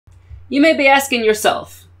You may be asking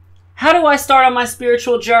yourself, how do I start on my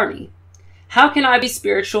spiritual journey? How can I be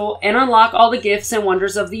spiritual and unlock all the gifts and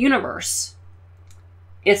wonders of the universe?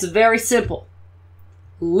 It's very simple.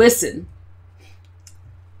 Listen.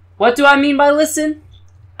 What do I mean by listen?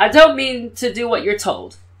 I don't mean to do what you're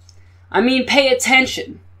told. I mean pay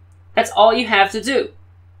attention. That's all you have to do.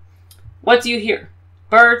 What do you hear?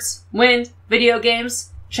 Birds, wind, video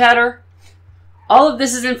games, chatter? All of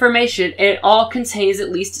this is information, and it all contains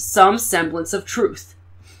at least some semblance of truth.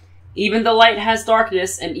 Even the light has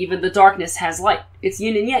darkness, and even the darkness has light. It's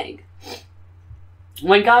yin and yang.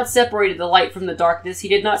 When God separated the light from the darkness, he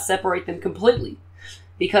did not separate them completely,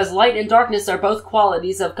 because light and darkness are both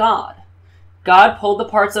qualities of God. God pulled the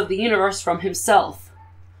parts of the universe from himself.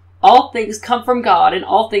 All things come from God, and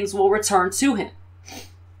all things will return to him.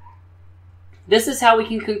 This is how we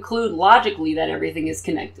can conclude logically that everything is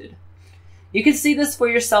connected. You can see this for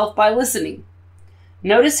yourself by listening.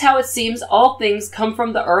 Notice how it seems all things come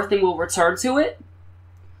from the earth and will return to it?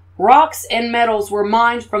 Rocks and metals were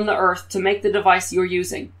mined from the earth to make the device you're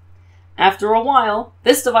using. After a while,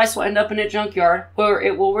 this device will end up in a junkyard where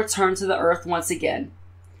it will return to the earth once again.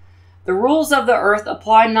 The rules of the earth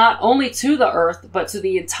apply not only to the earth, but to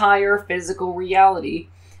the entire physical reality,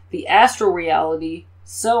 the astral reality,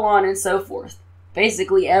 so on and so forth.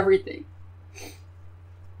 Basically everything.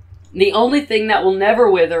 The only thing that will never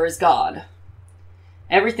wither is God.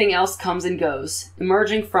 Everything else comes and goes,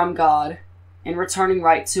 emerging from God and returning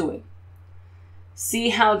right to it. See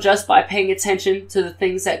how just by paying attention to the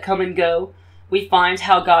things that come and go, we find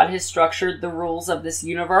how God has structured the rules of this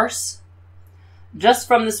universe? Just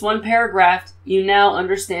from this one paragraph, you now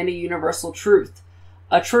understand a universal truth.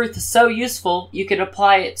 A truth so useful you can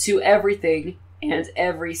apply it to everything and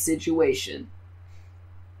every situation.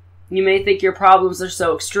 You may think your problems are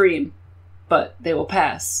so extreme, but they will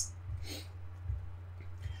pass.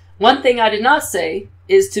 One thing I did not say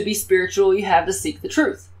is to be spiritual you have to seek the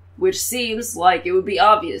truth, which seems like it would be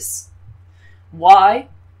obvious. Why?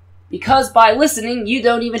 Because by listening you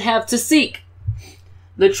don't even have to seek.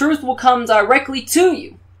 The truth will come directly to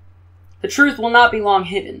you. The truth will not be long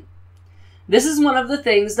hidden. This is one of the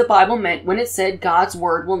things the Bible meant when it said God's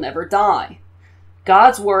word will never die.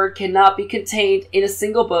 God's word cannot be contained in a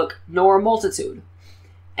single book nor a multitude.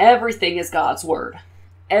 Everything is God's word.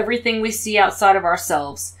 Everything we see outside of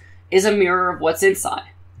ourselves is a mirror of what's inside.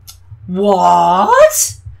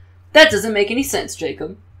 What? That doesn't make any sense,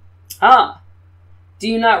 Jacob. Do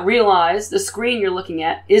you not realize the screen you're looking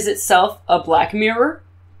at is itself a black mirror?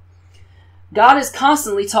 God is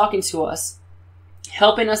constantly talking to us,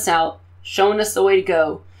 helping us out, showing us the way to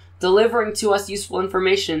go, delivering to us useful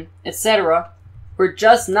information, etc. We're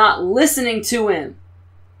just not listening to him.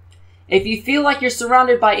 If you feel like you're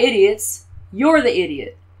surrounded by idiots, you're the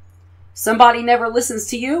idiot. Somebody never listens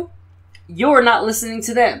to you, you're not listening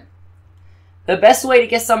to them. The best way to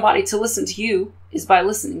get somebody to listen to you is by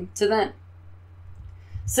listening to them.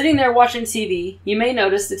 Sitting there watching TV, you may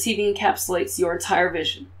notice the TV encapsulates your entire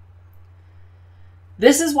vision.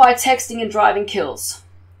 This is why texting and driving kills.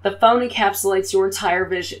 The phone encapsulates your entire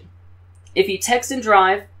vision. If you text and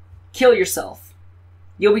drive, kill yourself.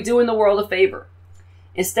 You'll be doing the world a favor.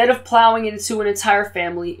 Instead of plowing into an entire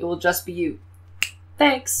family, it will just be you.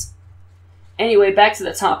 Thanks. Anyway, back to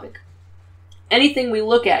the topic. Anything we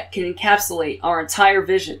look at can encapsulate our entire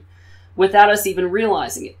vision without us even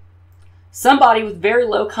realizing it. Somebody with very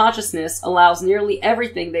low consciousness allows nearly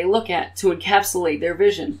everything they look at to encapsulate their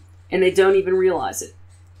vision, and they don't even realize it.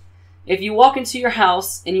 If you walk into your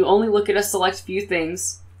house and you only look at a select few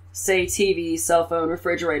things, say TV, cell phone,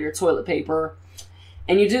 refrigerator, toilet paper,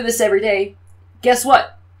 and you do this every day, guess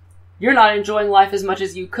what? You're not enjoying life as much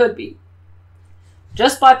as you could be.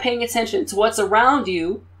 Just by paying attention to what's around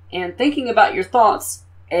you and thinking about your thoughts,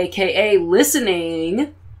 aka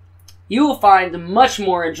listening, you will find much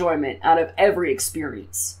more enjoyment out of every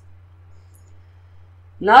experience.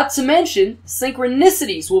 Not to mention,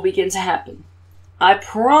 synchronicities will begin to happen. I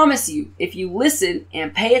promise you, if you listen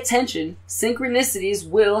and pay attention, synchronicities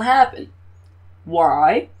will happen.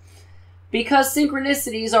 Why? Because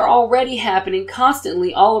synchronicities are already happening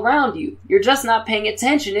constantly all around you. You're just not paying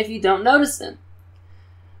attention if you don't notice them.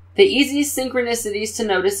 The easiest synchronicities to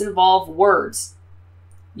notice involve words.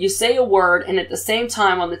 You say a word, and at the same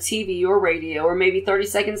time on the TV or radio, or maybe 30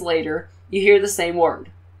 seconds later, you hear the same word.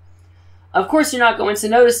 Of course, you're not going to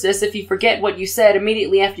notice this if you forget what you said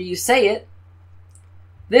immediately after you say it.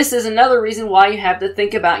 This is another reason why you have to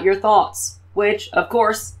think about your thoughts, which, of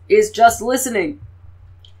course, is just listening.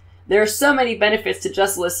 There are so many benefits to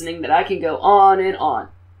just listening that I can go on and on.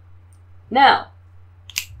 Now,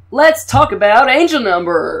 let's talk about angel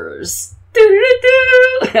numbers.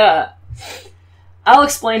 I'll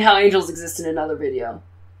explain how angels exist in another video.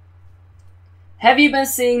 Have you been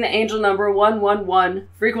seeing the angel number 111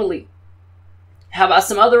 frequently? How about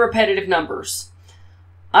some other repetitive numbers?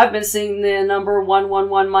 I've been seeing the number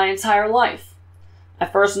 111 my entire life. I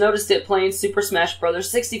first noticed it playing Super Smash Bros.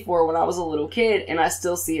 64 when I was a little kid, and I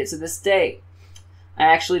still see it to this day. I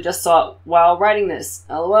actually just saw it while writing this.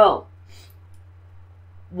 LOL.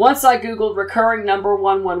 Once I googled recurring number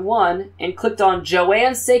 111 and clicked on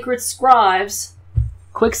Joanne Sacred Scribes.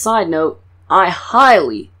 Quick side note, I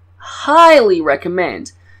highly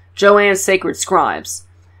recommend Joanne Sacred Scribes.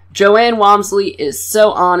 Joanne Walmsley is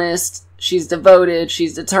so honest, she's devoted,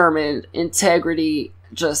 she's determined, integrity,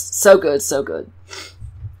 just so good, so good.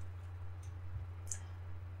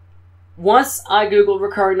 Once I googled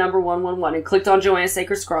recurring number 111 and clicked on Joanne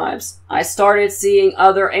Sacred Scribes, I started seeing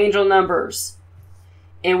other angel numbers.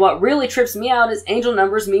 And what really trips me out is angel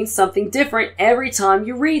numbers mean something different every time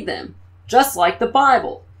you read them, just like the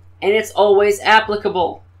Bible, and it's always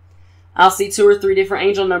applicable. I'll see 2 or 3 different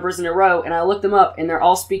angel numbers in a row, and I look them up, and they're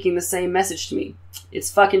all speaking the same message to me.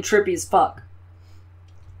 It's fucking trippy as fuck.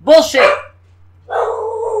 Bullshit!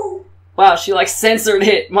 Wow, she like censored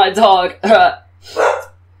it, my dog.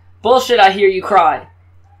 Bullshit, I hear you cry.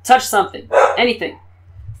 Touch something. Anything.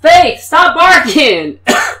 Faith, stop barking!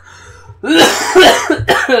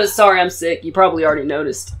 Sorry, I'm sick. You probably already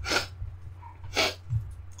noticed.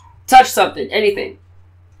 Touch something. Anything.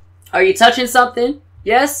 Are you touching something?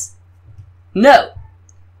 Yes? No.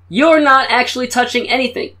 You're not actually touching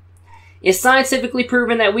anything. It's scientifically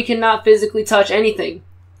proven that we cannot physically touch anything.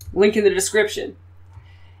 Link in the description.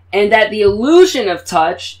 And that the illusion of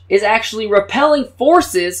touch is actually repelling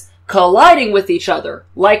forces colliding with each other,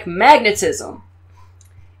 like magnetism.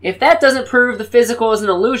 If that doesn't prove the physical is an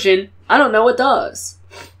illusion, I don't know what does.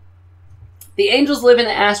 The angels live in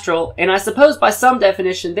the astral, and I suppose by some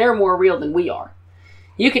definition they're more real than we are.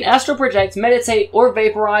 You can astral project, meditate, or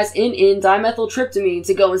vaporize in dimethyltryptamine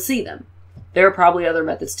to go and see them. There are probably other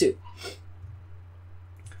methods too.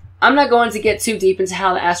 I'm not going to get too deep into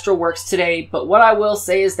how the astral works today, but what I will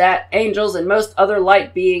say is that angels and most other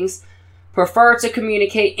light beings prefer to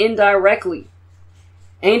communicate indirectly.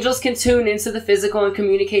 Angels can tune into the physical and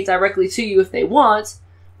communicate directly to you if they want,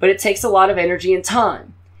 but it takes a lot of energy and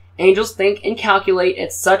time. Angels think and calculate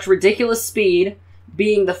at such ridiculous speed,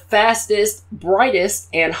 being the fastest, brightest,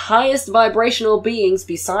 and highest vibrational beings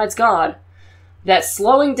besides God, that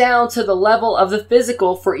slowing down to the level of the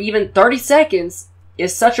physical for even 30 seconds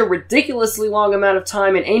is such a ridiculously long amount of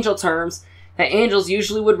time in angel terms that angels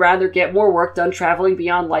usually would rather get more work done traveling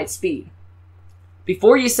beyond light speed.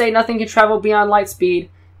 Before you say nothing can travel beyond light speed,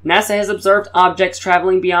 NASA has observed objects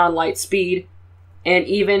traveling beyond light speed, and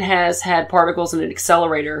even has had particles in an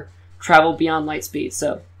accelerator travel beyond light speed,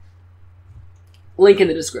 so link in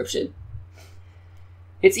the description.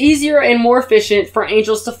 It's easier and more efficient for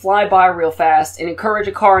angels to fly by real fast and encourage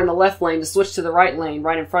a car in the left lane to switch to the right lane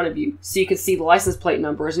right in front of you, so you can see the license plate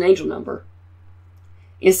number as an angel number.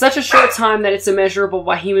 In such a short time that it's immeasurable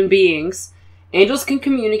by human beings, angels can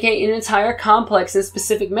communicate an entire complex and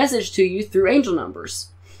specific message to you through angel numbers.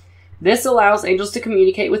 This allows angels to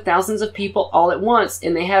communicate with thousands of people all at once,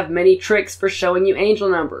 and they have many tricks for showing you angel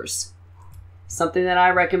numbers. Something that I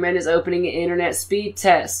recommend is opening an internet speed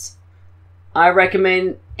test. I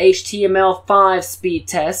recommend HTML5 speed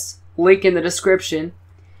test, link in the description,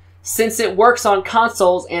 since it works on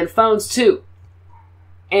consoles and phones too.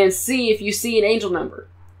 And see if you see an angel number.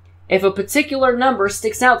 If a particular number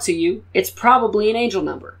sticks out to you, it's probably an angel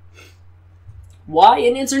number. Why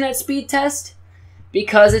an internet speed test?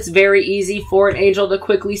 Because it's very easy for an angel to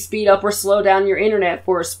quickly speed up or slow down your internet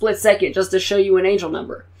for a split second just to show you an angel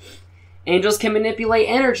number. Angels can manipulate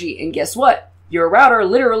energy, and guess what? Your router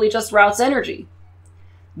literally just routes energy.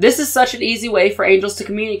 This is such an easy way for angels to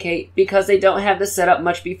communicate because they don't have to set up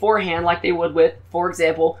much beforehand like they would with, for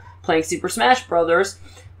example, playing Super Smash Bros.,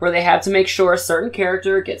 where they have to make sure a certain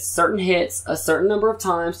character gets certain hits a certain number of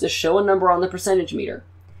times to show a number on the percentage meter.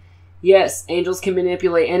 Yes, angels can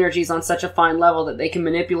manipulate energies on such a fine level that they can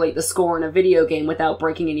manipulate the score in a video game without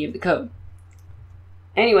breaking any of the code.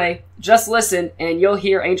 Anyway, just listen and you'll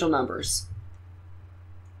hear angel numbers.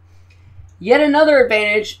 Yet another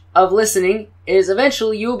advantage of listening is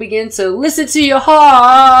eventually you will begin to listen to your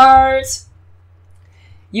heart.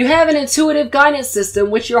 You have an intuitive guidance system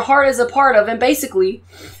which your heart is a part of, and basically,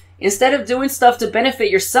 instead of doing stuff to benefit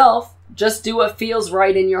yourself, just do what feels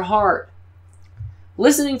right in your heart.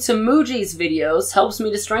 Listening to Mooji's videos helps me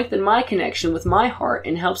to strengthen my connection with my heart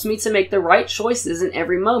and helps me to make the right choices in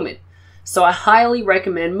every moment. So I highly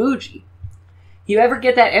recommend Mooji. You ever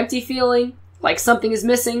get that empty feeling, like something is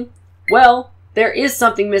missing? Well, there is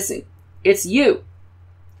something missing. It's you.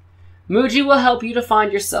 Muji will help you to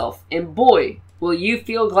find yourself, and boy, will you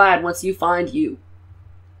feel glad once you find you.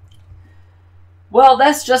 Well,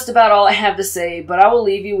 that's just about all I have to say, but I will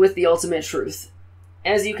leave you with the ultimate truth.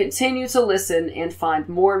 As you continue to listen and find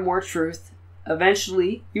more and more truth,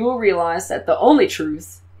 eventually you will realize that the only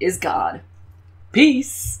truth is God.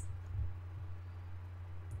 Peace!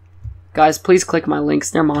 Guys, please click my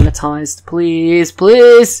links. They're monetized. Please,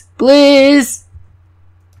 please, please!